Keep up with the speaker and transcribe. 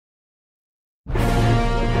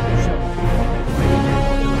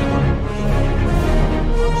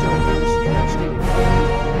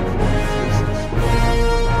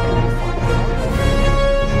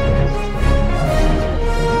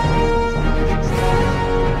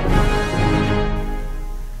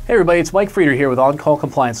Hey everybody, it's Mike Frieder here with On-Call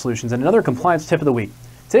Compliance Solutions and another compliance tip of the week.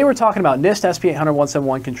 Today we're talking about NIST SP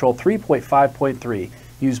 800-171 Control 3.5.3.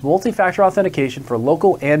 Use multi-factor authentication for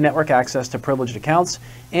local and network access to privileged accounts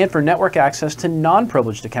and for network access to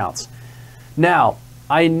non-privileged accounts. Now,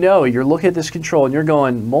 I know you're looking at this control and you're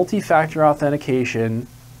going multi-factor authentication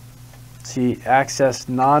to access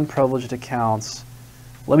non-privileged accounts.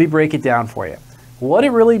 Let me break it down for you. What it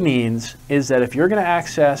really means is that if you're going to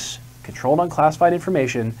access controlled unclassified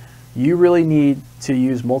information, you really need to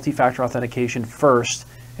use multi-factor authentication first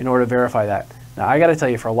in order to verify that. Now, I got to tell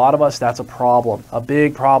you, for a lot of us, that's a problem, a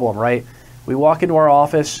big problem, right? We walk into our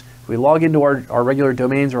office, we log into our regular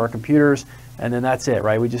domains or our computers, and then that's it,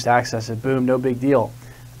 right? We just access it, boom, no big deal.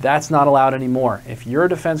 That's not allowed anymore. If you're a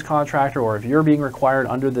defense contractor or if you're being required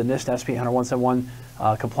under the NIST SP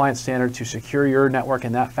 800-171 compliance standard to secure your network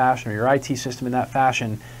in that fashion or your IT system in that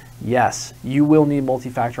fashion, yes, you will need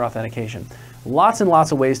multi-factor authentication. Lots and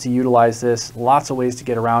lots of ways to utilize this, lots of ways to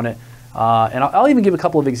get around it. And I'll even give a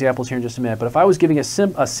couple of examples here in just a minute, but if I was giving a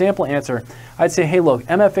sample answer, I'd say, hey, look,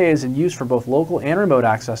 MFA is in use for both local and remote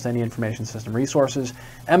access to any information system resources.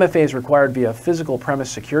 MFA is required via physical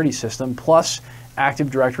premise security system plus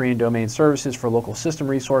Active Directory and domain services for local system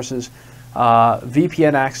resources.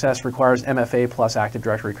 VPN access requires MFA plus Active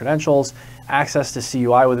Directory credentials. Access to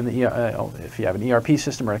CUI within the if you have an ERP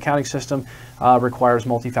system or an accounting system requires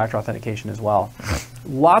multi-factor authentication as well.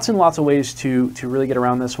 Lots and lots of ways to really get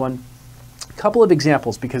around this one. A couple of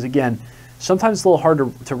examples, because again, sometimes it's a little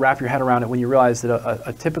hard to wrap your head around it when you realize that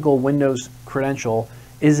a typical Windows credential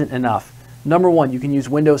isn't enough. Number one, you can use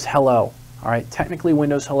Windows Hello. All right, technically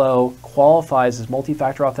Windows Hello qualifies as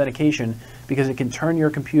multi-factor authentication because it can turn your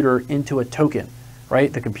computer into a token,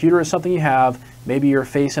 right? The computer is something you have. Maybe your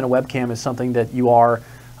face in a webcam is something that you are,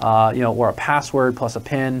 or a password plus a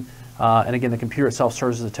PIN. And again, the computer itself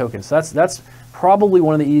serves as a token. So that's probably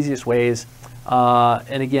one of the easiest ways.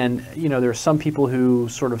 And again, there's some people who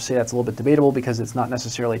sort of say that's a little bit debatable because it's not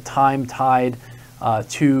necessarily time tied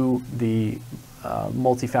to the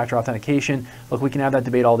multi-factor authentication. Look, we can have that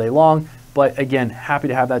debate all day long, but again, happy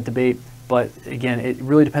to have that debate. But again, it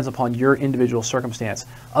really depends upon your individual circumstance.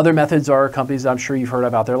 Other methods are companies that I'm sure you've heard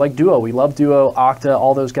of out there, like Duo. We love Duo, Okta,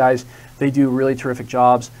 all those guys. They do really terrific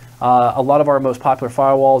jobs. A lot of our most popular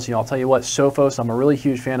firewalls, I'll tell you what, Sophos, I'm a really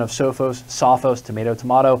huge fan of Sophos, Sophos, tomato,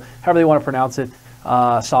 tomato, however they want to pronounce it.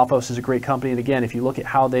 Sophos is a great company. And again, if you look at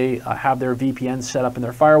how they have their VPNs set up in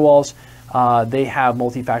their firewalls, they have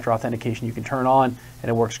multi-factor authentication you can turn on, and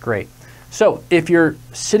it works great. So if you're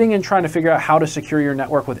sitting and trying to figure out how to secure your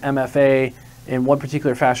network with MFA in one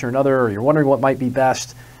particular fashion or another, or you're wondering what might be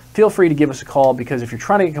best, feel free to give us a call, because if you're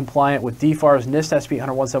trying to get compliant with DFARS, NIST SP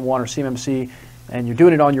 800-171, or CMMC, and you're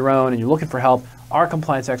doing it on your own and you're looking for help, our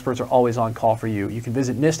compliance experts are always on call for you. You can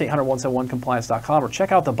visit NIST 800-171compliance.com or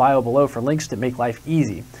check out the bio below for links to make life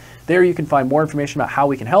easy. There you can find more information about how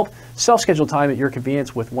we can help, self-schedule time at your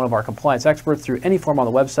convenience with one of our compliance experts through any form on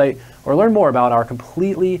the website, or learn more about our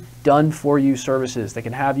completely done-for-you services that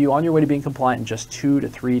can have you on your way to being compliant in just 2 to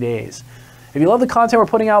 3 days. If you love the content we're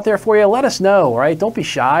putting out there for you, let us know, right? Don't be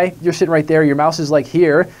shy. You're sitting right there, your mouse is like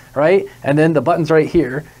here, right? And then the button's right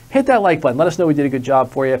here. Hit that like button. Let us know we did a good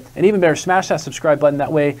job for you. And even better, smash that subscribe button.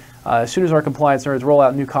 That way, as soon as our compliance nerds roll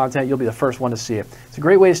out new content, you'll be the first one to see it. It's a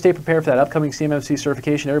great way to stay prepared for that upcoming CMMC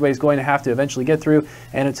certification everybody's going to have to eventually get through.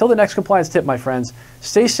 And until the next compliance tip, my friends,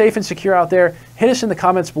 stay safe and secure out there. Hit us in the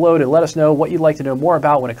comments below to let us know what you'd like to know more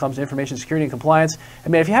about when it comes to information security and compliance.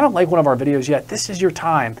 And man, if you haven't liked one of our videos yet, this is your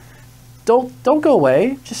time. Don't go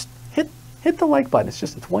away. Just hit the like button.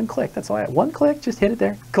 It's one click. That's all I have. One click, just hit it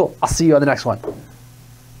there. Cool. I'll see you on the next one.